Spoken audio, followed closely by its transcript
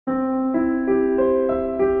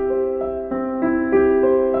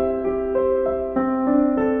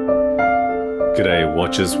G'day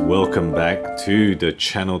watchers, welcome back to the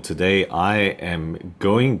channel. Today I am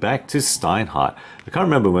going back to Steinhart. I can't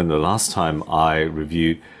remember when the last time I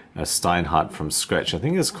reviewed a Steinhart from scratch. I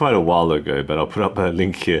think it's quite a while ago, but I'll put up a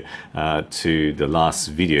link here to the last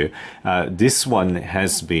video. This one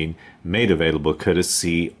has been made available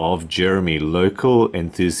courtesy of Jeremy, local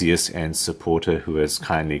enthusiast and supporter who has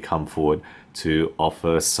kindly come forward to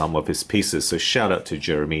offer some of his pieces. So shout out to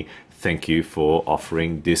Jeremy. Thank you for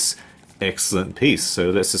offering this excellent piece.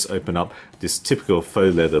 So let's just open up this typical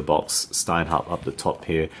faux leather box, Steinhart up the top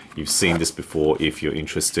here. You've seen this before if you're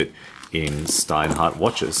interested in Steinhart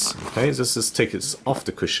watches. Okay, so let's just take it off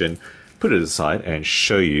the cushion, put it aside and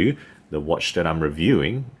show you the watch that I'm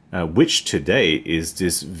reviewing, which today is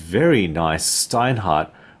this very nice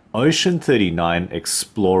Steinhart Ocean 39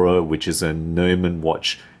 Explorer, which is a Gnomon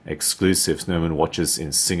watch exclusive. Gnomon Watches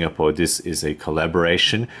in Singapore. This is a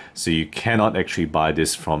collaboration, so you cannot actually buy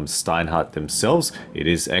this from Steinhart themselves. It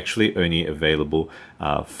is actually only available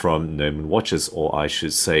from Gnomon Watches, or I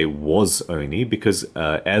should say was only, because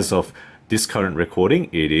as of this current recording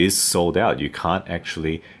it is sold out. You can't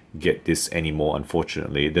actually get this anymore,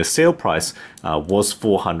 unfortunately. The sale price was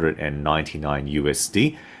 $499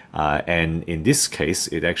 USD. And in this case,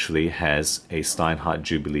 it actually has a Steinhart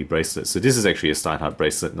Jubilee bracelet. So this is actually a Steinhart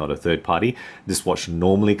bracelet, not a third party. This watch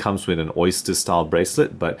normally comes with an oyster style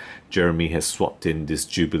bracelet, but Jeremy has swapped in this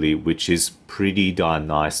Jubilee, which is pretty darn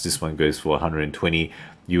nice. This one goes for 120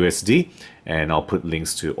 USD, and I'll put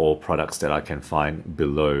links to all products that I can find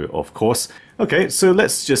below, of course. Okay, so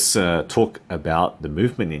let's just talk about the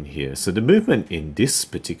movement in here. So the movement in this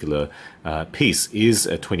particular piece is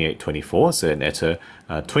a 2824, so an ETA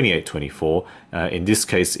 2824. In this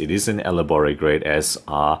case, it is an Elaboré grade, as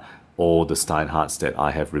are all the Steinharts that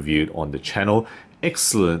I have reviewed on the channel.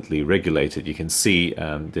 Excellently regulated. You can see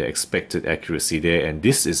the expected accuracy there, and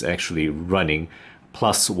this is actually running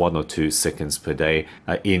plus 1 or 2 seconds per day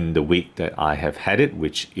in the week that I have had it,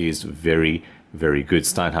 which is very, very good.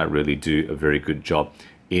 Steinhart really do a very good job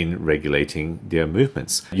in regulating their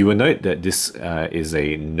movements. You will note that this is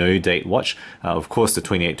a no date watch. Of course, the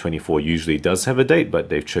 2824 usually does have a date, but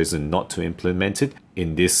they've chosen not to implement it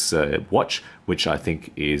in this watch, which I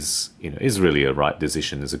think is really a right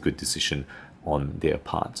decision, is a good decision on their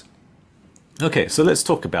part. Okay, so let's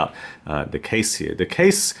talk about the case here. The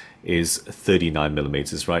case is 39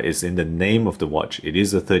 millimeters, right? It's in the name of the watch. It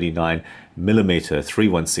is a 39 millimeter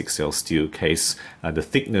 316L steel case. The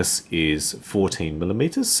thickness is 14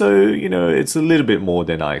 millimeters, so it's a little bit more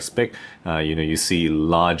than I expect. You see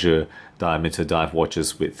larger diameter dive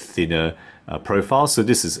watches with thinner profile, so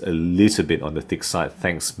this is a little bit on the thick side,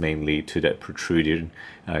 thanks mainly to that protruding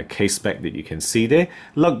case back that you can see there.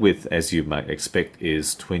 Lug width, as you might expect,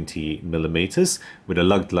 is 20 millimeters, with a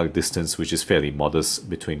lug-to-lug distance which is fairly modest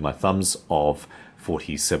between my thumbs of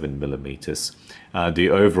 47 millimeters. The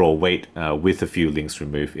overall weight, with a few links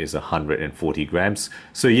removed, is 140 grams.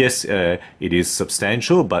 So yes, it is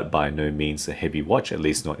substantial, but by no means a heavy watch, at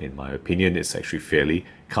least not in my opinion. It's actually fairly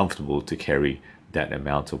comfortable to carry that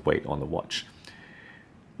amount of weight on the watch.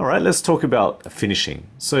 All right, let's talk about finishing.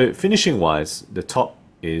 So finishing wise, the top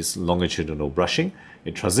is longitudinal brushing.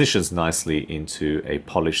 It transitions nicely into a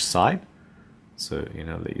polished side. So,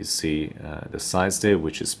 let you see the sides there,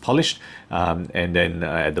 which is polished. And then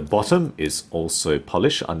at the bottom is also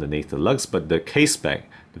polished underneath the lugs, but the case back,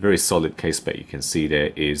 the very solid case back you can see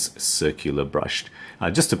there, is circular brushed.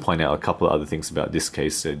 Just to point out a couple of other things about this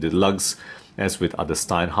case, the lugs, as with other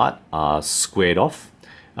Steinhart, are squared off,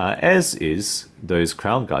 as is those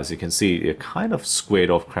crown guards. You can see they're kind of squared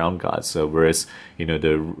off crown guards. So whereas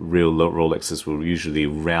the real Rolexes will usually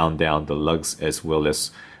round down the lugs as well as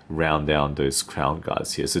round down those crown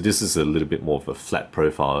guards here. So this is a little bit more of a flat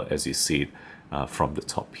profile as you see it from the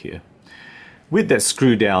top here. With that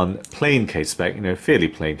screw down plain case back, fairly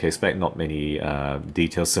plain case back, not many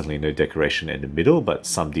details, certainly no decoration in the middle, but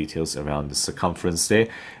some details around the circumference there,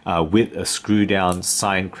 with a screw down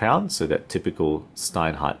sign crown, so that typical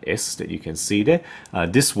Steinhart S that you can see there.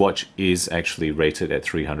 This watch is actually rated at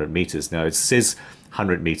 300 meters. Now it says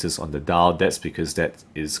 100 meters on the dial. That's because that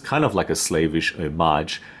is kind of like a slavish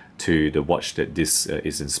homage to the watch that this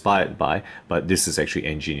is inspired by, but this is actually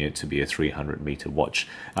engineered to be a 300-meter watch.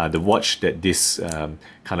 The watch that this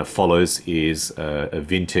kind of follows is a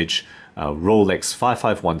vintage Rolex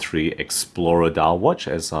 5513 Explorer dial watch,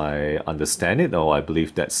 as I understand it, or I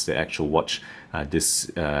believe that's the actual watch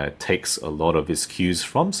this takes a lot of its cues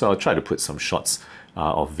from. So I'll try to put some shots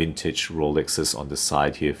of vintage Rolexes on the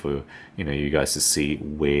side here for you guys to see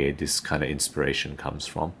where this kind of inspiration comes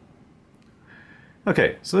from.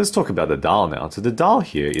 Okay, so let's talk about the dial now. So the dial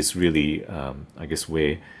here is really, I guess,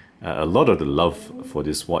 where a lot of the love for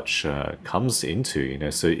this watch comes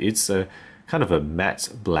into, so it's a kind of a matte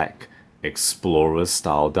black Explorer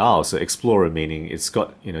style dial. So Explorer meaning it's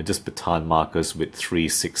got, just baton markers with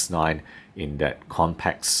 369 in that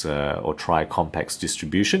compacts or tri-compacts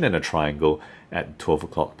distribution and a triangle at 12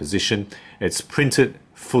 o'clock position. It's printed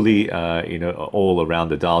fully, all around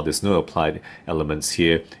the dial. There's no applied elements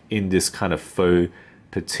here in this kind of faux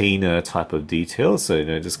patina type of detail.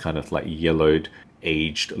 So, just kind of like yellowed,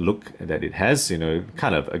 aged look that it has,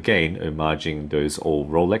 kind of, again, homaging those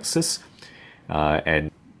old Rolexes.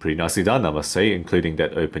 And pretty nicely done, I must say, including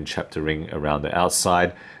that open chapter ring around the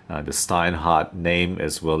outside, the Steinhart name,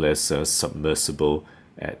 as well as submersible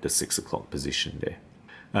at the 6 o'clock position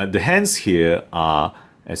there. The hands here are,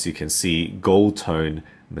 as you can see, gold tone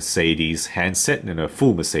Mercedes handset,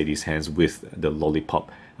 full Mercedes hands with the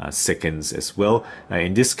lollipop seconds as well.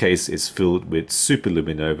 In this case, it's filled with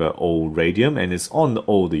superluminova all radium and it's on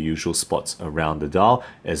all the usual spots around the dial,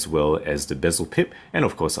 as well as the bezel pip. And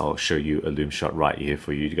of course, I'll show you a loom shot right here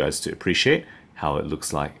for you guys to appreciate how it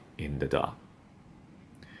looks like in the dark.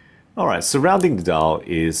 Alright, surrounding the dial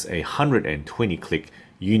is a 120 click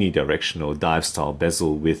unidirectional dive style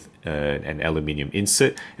bezel with an aluminium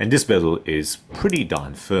insert, and this bezel is pretty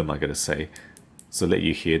darn firm, I gotta say. So let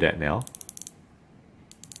you hear that now.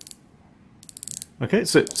 Okay,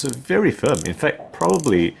 so very firm. In fact,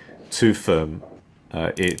 probably too firm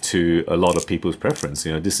to a lot of people's preference.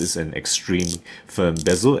 This is an extreme firm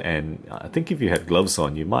bezel, and I think if you had gloves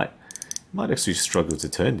on, you might actually struggle to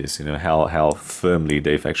turn this. How firmly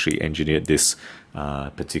they've actually engineered this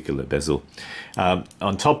particular bezel.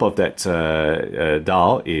 On top of that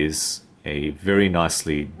dial is a very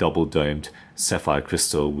nicely double domed sapphire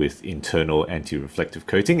crystal with internal anti-reflective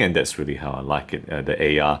coating, and that's really how I like it,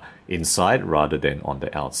 the AR inside rather than on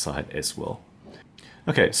the outside as well.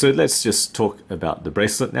 Okay, so let's just talk about the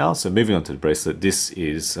bracelet now. So moving on to the bracelet, this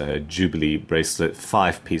is a Jubilee bracelet,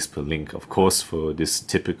 5-piece per link, of course, for this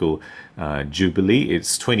typical Jubilee.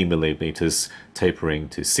 It's 20 millimeters tapering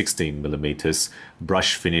to 16 millimeters,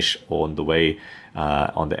 brush finish on the way.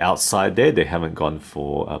 On the outside there, they haven't gone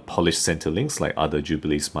for polished center links like other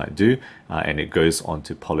Jubilees might do, and it goes on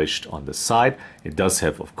to polished on the side. It does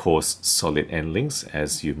have, of course, solid end links,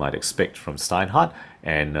 as you might expect from Steinhart,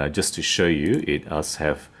 and just to show you, it does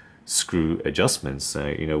have screw adjustments,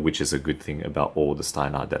 which is a good thing about all the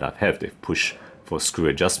Steinhart that I've had. They've pushed for screw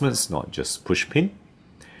adjustments, not just push pin.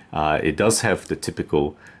 It does have the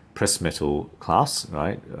typical press metal clasp,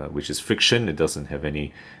 right, which is friction. It doesn't have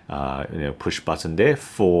any push button there.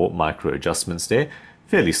 4 micro adjustments there,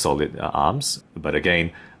 fairly solid arms, but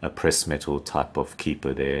again a press metal type of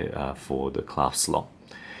keeper there for the clasp lock.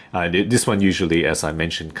 This one usually, as I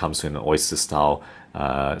mentioned, comes in an oyster style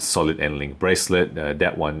solid end link bracelet.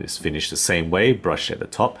 That one is finished the same way, brushed at the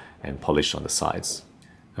top and polished on the sides.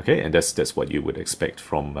 Okay, and that's what you would expect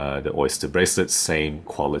from the oyster bracelet, same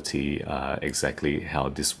quality, exactly how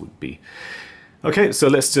this would be. Okay, so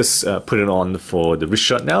let's just put it on for the wrist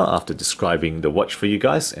shot now after describing the watch for you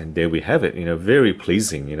guys, and there we have it. Very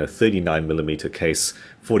pleasing, 39 millimeter case,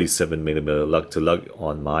 47 millimeter lug to lug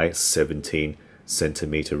on my 17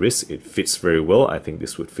 centimeter wrist. It fits very well. I think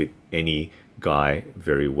this would fit any guy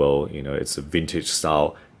very well. It's a vintage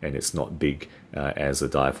style and it's not big as a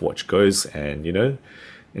dive watch goes, and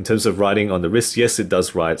in terms of riding on the wrist, yes, it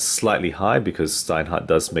does ride slightly high because Steinhart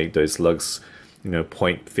does make those lugs,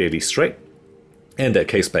 point fairly straight. And that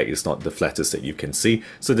case back is not the flattest that you can see.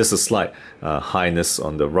 So there's a slight highness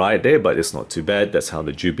on the ride there, but it's not too bad. That's how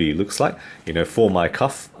the Jubilee looks like. For my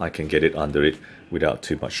cuff, I can get it under it without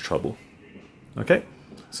too much trouble. Okay,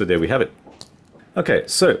 so there we have it. Okay,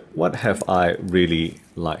 so what have I really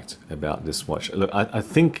liked about this watch? Look, I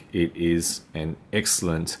think it is an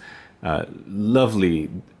excellent lovely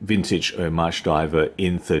vintage homage diver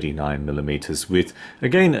in 39 millimeters with,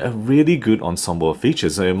 again, a really good ensemble of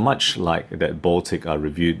features. So much like that Baltic I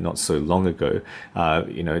reviewed not so long ago,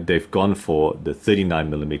 they've gone for the 39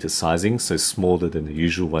 millimeter sizing, so smaller than the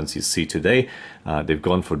usual ones you see today. They've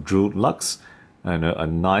gone for drilled lux and a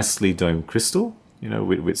nicely domed crystal,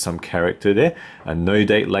 with some character there. A no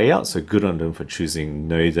date layout, so good on them for choosing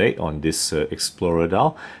no date on this Explorer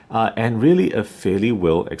dial, and really a fairly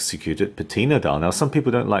well executed patina dial. Now, some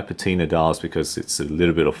people don't like patina dials because it's a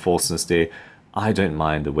little bit of falseness there. I don't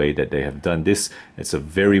mind the way that they have done this. It's a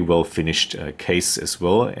very well finished case as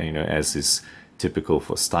well, as is typical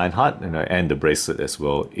for Steinhart, and the bracelet as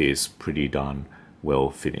well is pretty darn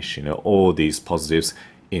well finished. All these positives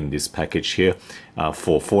in this package here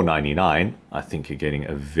for $4.99. I think you're getting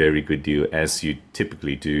a very good deal, as you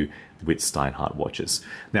typically do with Steinhart watches.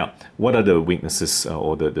 Now, what are the weaknesses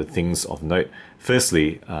or the things of note?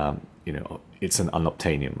 Firstly, you know, it's an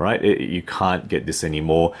unobtainium, right? You can't get this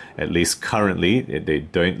anymore. At least currently, they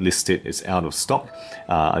don't list it. It's out of stock.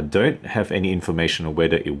 I don't have any information on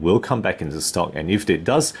whether it will come back into stock, and if it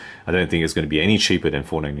does, I don't think it's going to be any cheaper than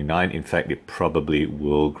 $4.99. In fact, it probably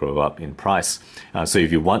will grow up in price. So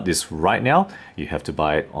if you want this right now, you have to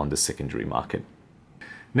buy it on the secondary market.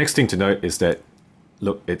 Next thing to note is that,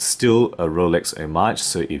 look, it's still a Rolex homage.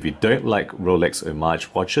 So if you don't like Rolex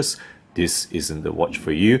homage watches, this isn't the watch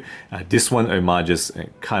for you. This one homages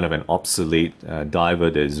kind of an obsolete diver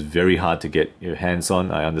that is very hard to get your hands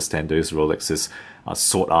on. I understand those Rolexes are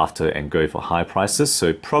sought after and go for high prices,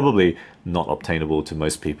 so probably not obtainable to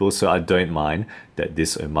most people. So I don't mind that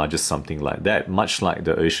this homages something like that. Much like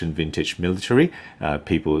the Ocean Vintage Military,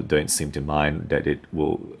 people don't seem to mind that it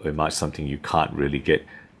will homage something you can't really get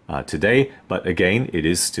today, but again, it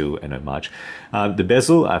is still an homage. The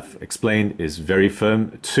bezel, I've explained, is very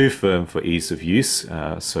firm, too firm for ease of use.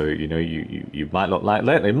 So you know, you might not like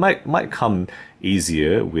that. It might come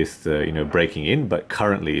easier with you know, breaking in, but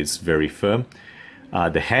currently it's very firm.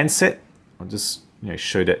 The handset, I'll just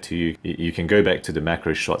show that to you. You can go back to the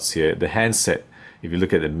macro shots here. The handset, if you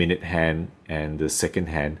look at the minute hand and the second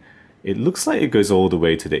hand, it looks like it goes all the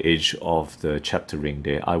way to the edge of the chapter ring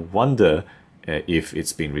there. I wonder if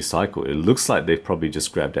it's been recycled. It looks like they've probably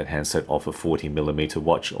just grabbed that handset off a 40mm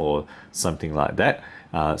watch or something like that.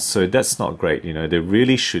 So that's not great. You know, they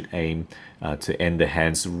really should aim to end the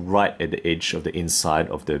hands right at the edge of the inside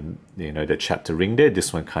of the, you know, the chapter ring there.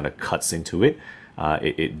 This one kind of cuts into it.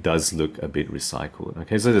 It does look a bit recycled.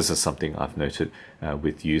 Okay, so this is something I've noted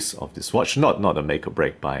with use of this watch. Not a make or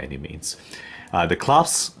break by any means. The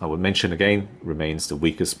clasp, I would mention again, remains the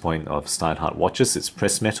weakest point of Steinhart watches. It's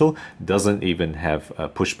pressed metal, doesn't even have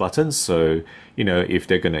push buttons. So, you know, if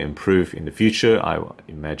they're going to improve in the future, I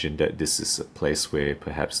imagine that this is a place where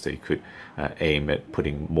perhaps they could aim at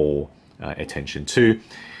putting more attention to.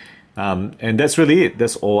 And that's really it.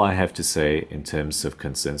 That's all I have to say in terms of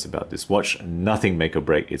concerns about this watch. Nothing make or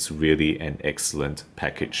break. It's really an excellent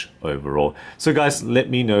package overall. So guys, let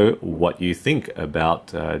me know what you think about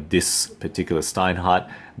this particular Steinhart,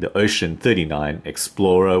 the Ocean 39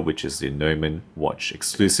 Explorer, which is the Gnomon Watch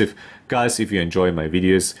exclusive. Guys, if you enjoy my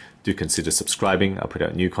videos, do consider subscribing. I put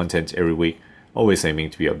out new content every week, always aiming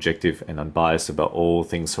to be objective and unbiased about all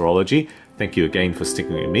things horology. Thank you again for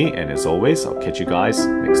sticking with me, and as always, I'll catch you guys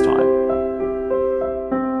next time.